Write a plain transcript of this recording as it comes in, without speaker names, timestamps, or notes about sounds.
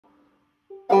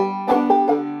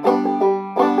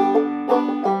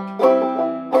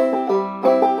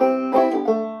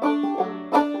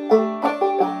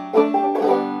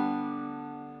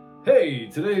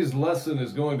Today's lesson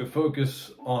is going to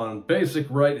focus on basic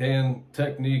right hand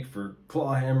technique for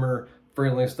clawhammer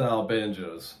frailing style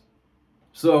banjos.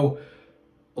 So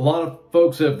a lot of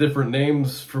folks have different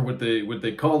names for what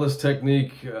they call this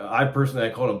technique. I personally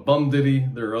call it a bum ditty.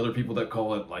 There are other people that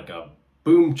call it like a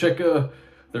boom chicka.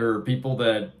 There are people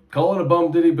that call it a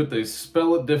bum ditty, but they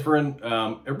spell it different.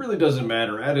 It really doesn't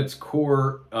matter. At its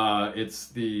core, it's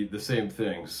the same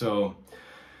thing. So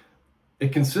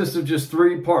it consists of just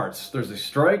three parts. There's a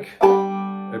strike,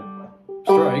 a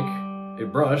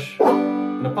brush,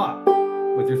 and a pop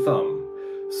with your thumb.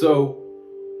 So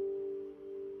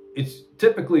it's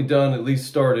typically done at least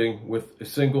starting with a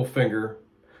single finger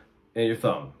and your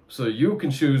thumb. So you can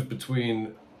choose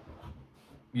between,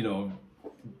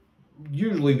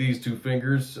 usually these two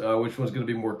fingers, which one's going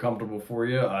to be more comfortable for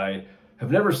you. I have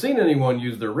never seen anyone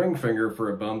use their ring finger for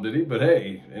a bum ditty, but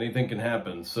hey, anything can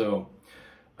happen. So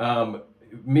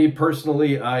me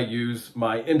personally, I use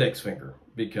my index finger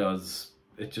because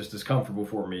it just is comfortable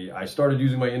for me. I started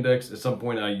using my index. At some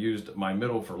point I used my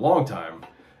middle for a long time.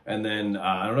 And then,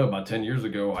 I don't know, about 10 years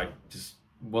ago, I just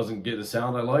wasn't getting the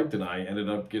sound I liked, and I ended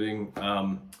up getting,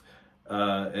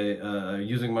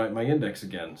 using my index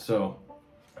again. So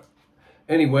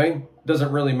anyway,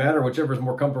 doesn't really matter, whichever is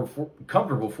more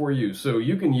comfortable for you. So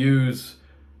you can use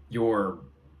your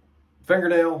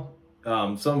fingernail.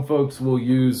 Some folks will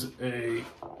use a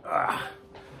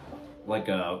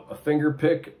finger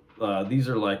pick. These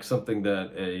are like something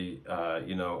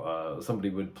that somebody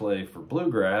would play for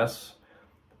bluegrass.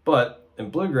 But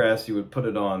in bluegrass, you would put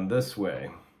it on this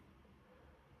way.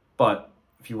 But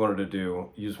if you wanted to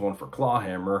use one for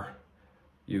clawhammer,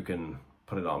 you can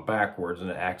put it on backwards and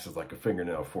it acts as like a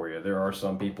fingernail for you. There are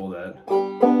some people that...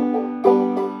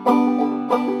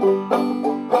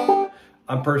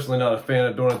 I'm personally not a fan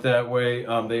of doing it that way.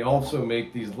 They also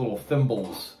make these little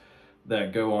thimbles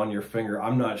that go on your finger.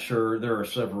 I'm not sure. There are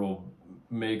several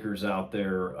makers out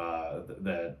there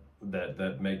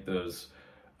that make those.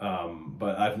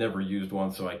 But I've never used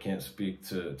one, so I can't speak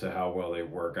to how well they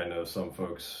work. I know some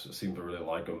folks seem to really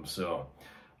like them. So,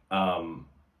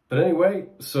 but anyway,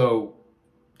 so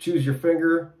choose your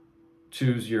finger,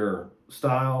 choose your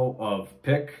style of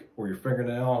pick or your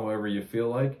fingernail, however you feel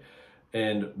like.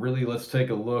 And really, let's take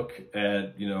a look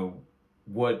at,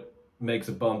 what makes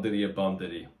a bum ditty a bum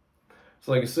ditty.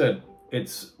 So like I said,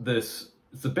 it's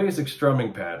the basic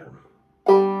strumming pattern.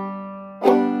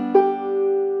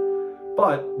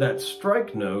 But that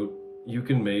strike note, you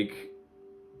can make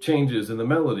changes in the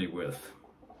melody with.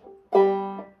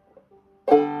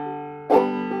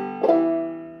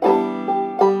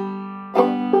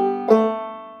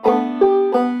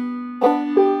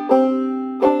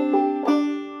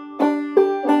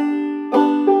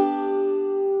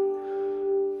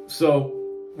 So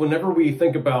whenever we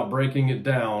think about breaking it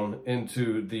down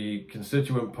into the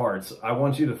constituent parts, I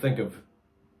want you to think of,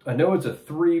 I know it's a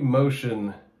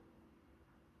 3-motion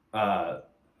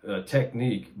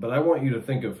technique, but I want you to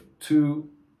think of 2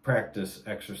 practice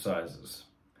exercises.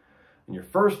 And your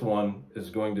first one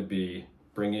is going to be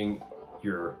hitting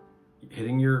your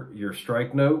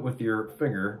strike note with your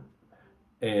finger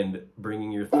and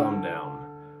bringing your thumb down.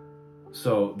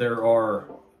 So there are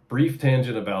brief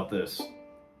tangent about this.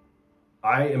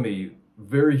 I am a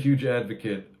very huge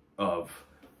advocate of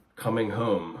coming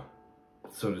home,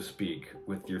 so to speak,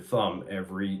 with your thumb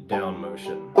every down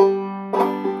motion.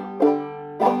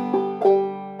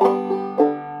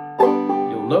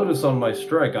 You'll notice on my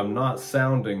strike, I'm not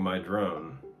sounding my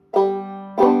drone.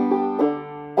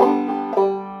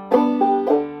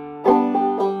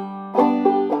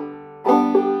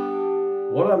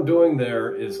 What I'm doing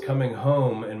there is coming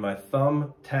home and my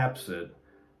thumb taps it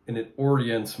and it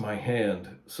orients my hand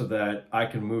so that I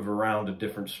can move around to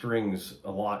different strings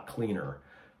a lot cleaner.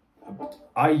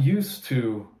 I used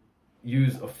to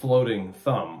use a floating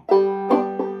thumb.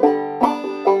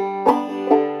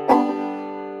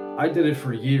 I did it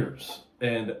for years,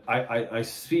 and I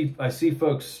see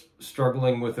folks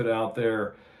struggling with it out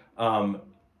there, and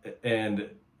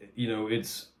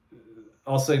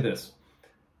I'll say this: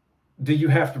 do you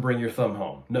have to bring your thumb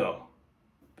home? No.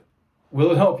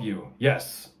 Will it help you?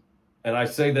 Yes. And I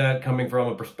say that coming from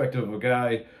a perspective of a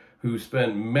guy who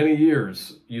spent many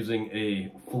years using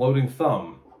a floating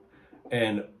thumb.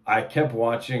 And I kept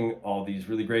watching all these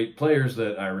really great players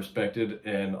that I respected,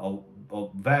 and a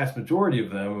vast majority of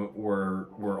them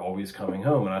were always coming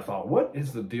home. And I thought, what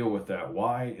is the deal with that?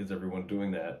 Why is everyone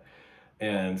doing that?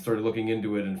 And started looking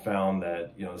into it and found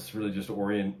that, it's really just to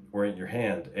orient your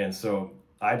hand. And so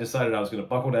I decided I was going to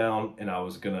buckle down and I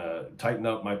was going to tighten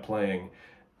up my playing.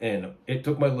 And it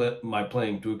took my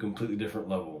playing to a completely different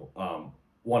level,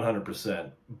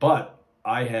 100%. But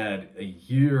I had a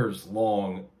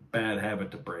years-long bad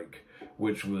habit to break,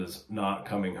 which was not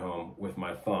coming home with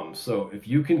my thumb. So if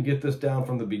you can get this down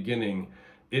from the beginning,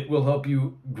 it will help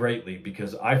you greatly,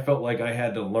 because I felt like I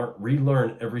had to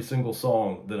relearn every single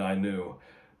song that I knew.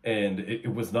 And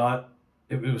it was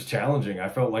challenging. I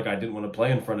felt like I didn't want to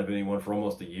play in front of anyone for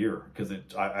almost a year, because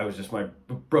I was just,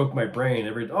 broke my brain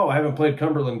I haven't played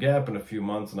Cumberland Gap in a few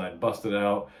months, and I busted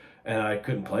out and I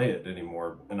couldn't play it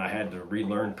anymore. And I had to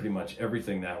relearn pretty much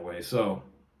everything that way. So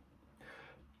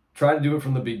try to do it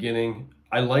from the beginning.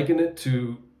 I liken it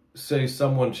to, say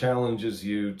someone challenges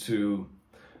you to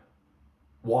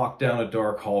walk down a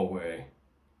dark hallway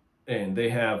and they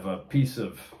have a piece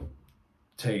of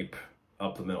tape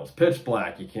up the middle. It's pitch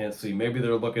black, you can't see. Maybe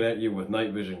they're looking at you with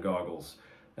night vision goggles,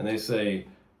 and they say,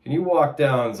 can you walk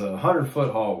down, it's a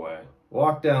 100-foot hallway,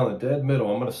 walk down the dead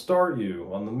middle. I'm going to start you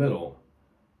on the middle,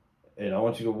 and I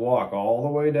want you to walk all the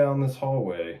way down this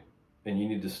hallway, and you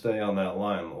need to stay on that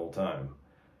line the whole time.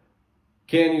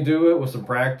 Can you do it with some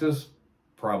practice?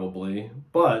 Probably.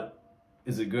 But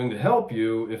is it going to help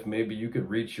you if maybe you could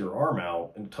reach your arm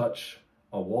out and touch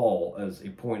a wall as a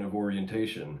point of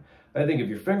orientation? I think if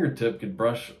your fingertip could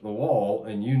brush the wall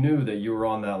and you knew that you were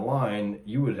on that line,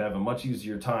 you would have a much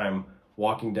easier time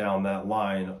walking down that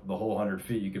line the whole 100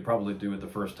 feet. You could probably do it the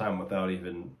first time without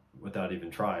even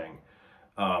trying.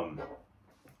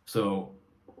 So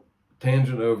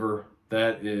tangent over,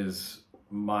 that is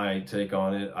my take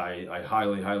on it. I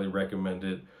highly, highly recommend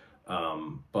it.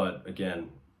 But again,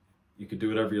 you could do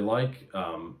whatever you like.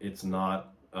 It's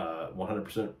not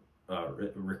 100%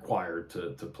 required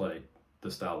to play the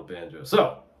style of banjo.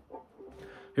 So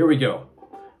here we go.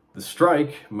 The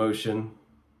strike motion,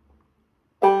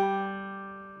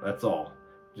 that's all.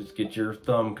 Just get your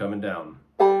thumb coming down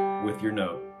with your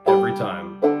note every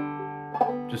time.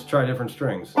 Just try different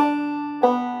strings.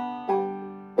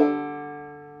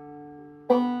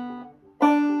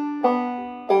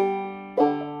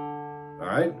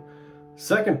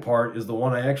 Second part is the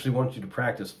one I actually want you to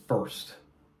practice first.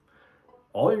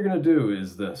 All you're going to do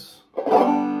is this. Let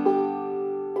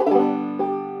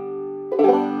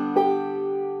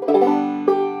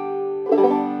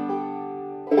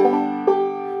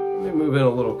me move in a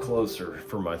little closer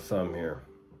for my thumb here.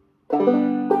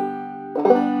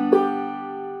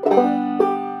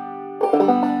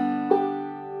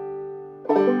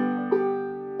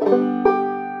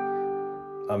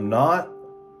 I'm not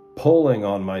pulling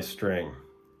on my string.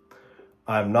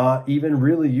 I'm not even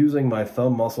really using my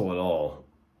thumb muscle at all.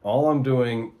 All I'm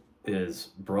doing is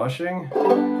brushing,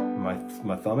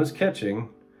 my thumb is catching,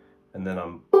 and then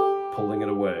I'm pulling it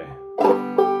away.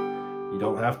 You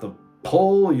don't have to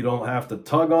pull, you don't have to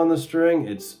tug on the string.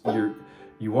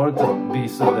 You want it to be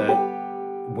so that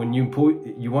when you pull,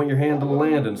 you want your hand to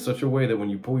land in such a way that when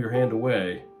you pull your hand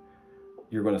away,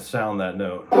 you're going to sound that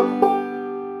note.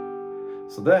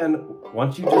 So then,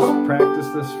 once you just practice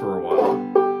this for a while.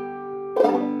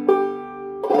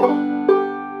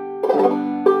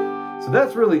 So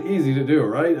that's really easy to do,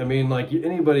 right? I mean, like,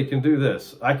 anybody can do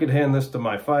this. I could hand this to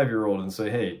my 5-year-old and say,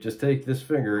 hey, just take this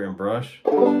finger and brush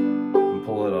and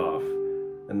pull it off.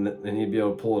 And then he'd be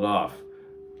able to pull it off.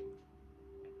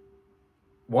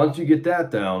 Once you get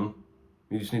that down,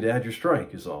 you just need to add your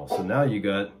strike is all. So now you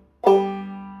got...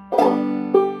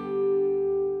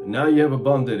 Now you have a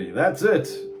bum ditty. That's it.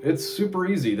 It's super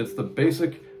easy. That's the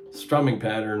basic strumming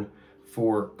pattern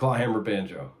for Clawhammer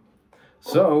Banjo.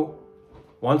 So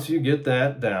once you get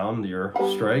that down, your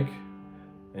strike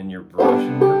and your brush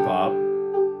and your pop,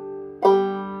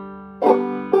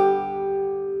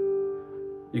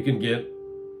 you can get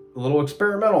a little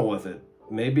experimental with it.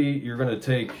 Maybe you're going to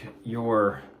take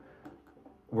your...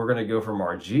 We're going to go from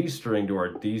our G string to our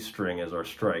D string as our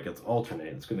strike. It's alternate.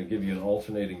 It's going to give you an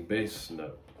alternating bass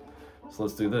note. So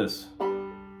let's do this.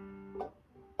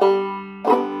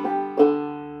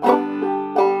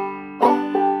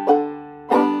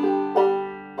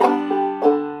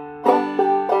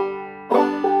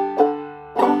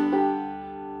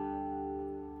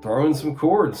 Throw in some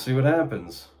chords, see what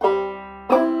happens.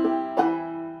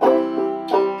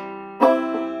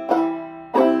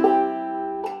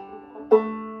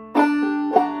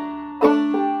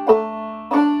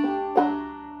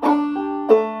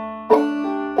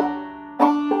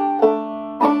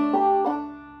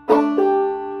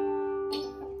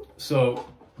 So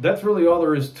that's really all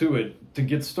there is to it, to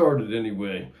get started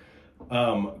anyway.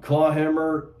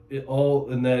 Clawhammer,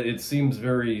 it seems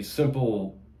very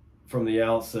simple from the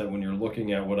outset when you're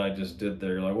looking at what I just did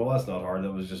there. You're like, well, that's not hard.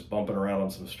 That was just bumping around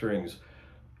on some strings.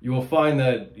 You will find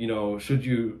that, you know, should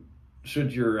your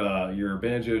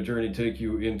banjo journey take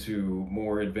you into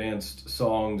more advanced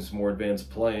songs, more advanced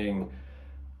playing,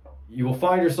 you will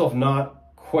find yourself not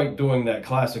quite doing that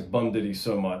classic bum ditty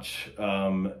so much.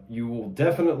 You will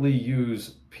definitely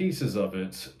use pieces of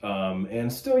it,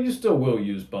 and you still will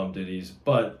use bum ditties,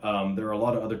 but there are a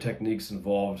lot of other techniques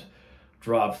involved: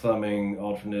 drop thumbing,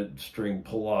 alternate string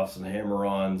pull-offs and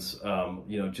hammer-ons,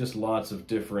 you know, just lots of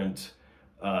different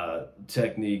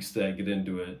techniques that get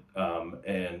into it,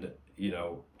 and you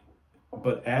know,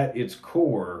 but at its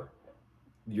core,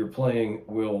 your playing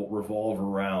will revolve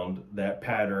around that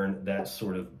pattern, that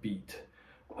sort of beat,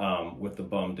 with the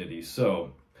bum ditty.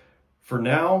 So for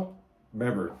now,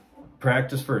 remember,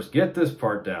 practice first. Get this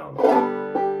part down.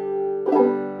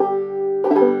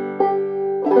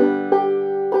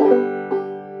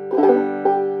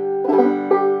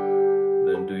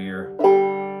 Then do your...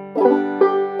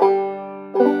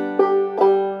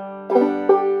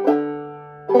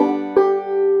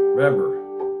 Remember,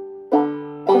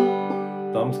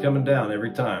 thumb's coming down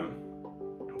every time.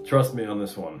 Trust me on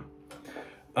this one.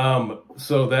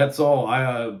 So that's all.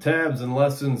 Tabs and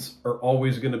lessons are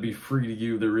always going to be free to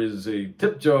you. There is a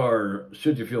tip jar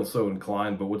should you feel so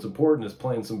inclined, but what's important is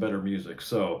playing some better music.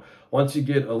 So once you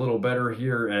get a little better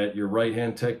here at your right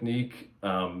hand technique,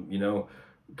 you know,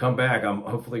 come back. I'm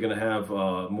hopefully going to have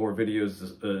more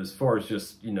videos as far as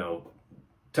just, you know,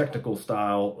 technical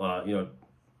style, you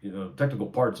know, technical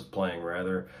parts of playing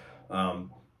rather.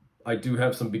 I do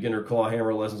have some beginner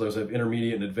clawhammer lessons. I also have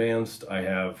intermediate and advanced. I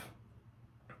have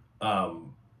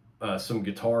some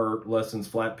guitar lessons,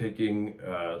 flat picking,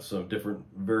 some different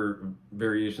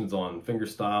variations on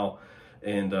fingerstyle.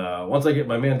 And once I get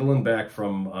my mandolin back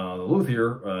from the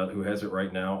luthier, who has it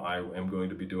right now, I am going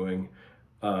to be doing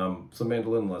some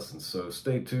mandolin lessons. So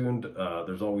stay tuned.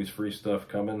 There's always free stuff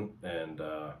coming, and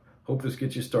hope this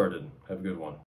gets you started. Have a good one.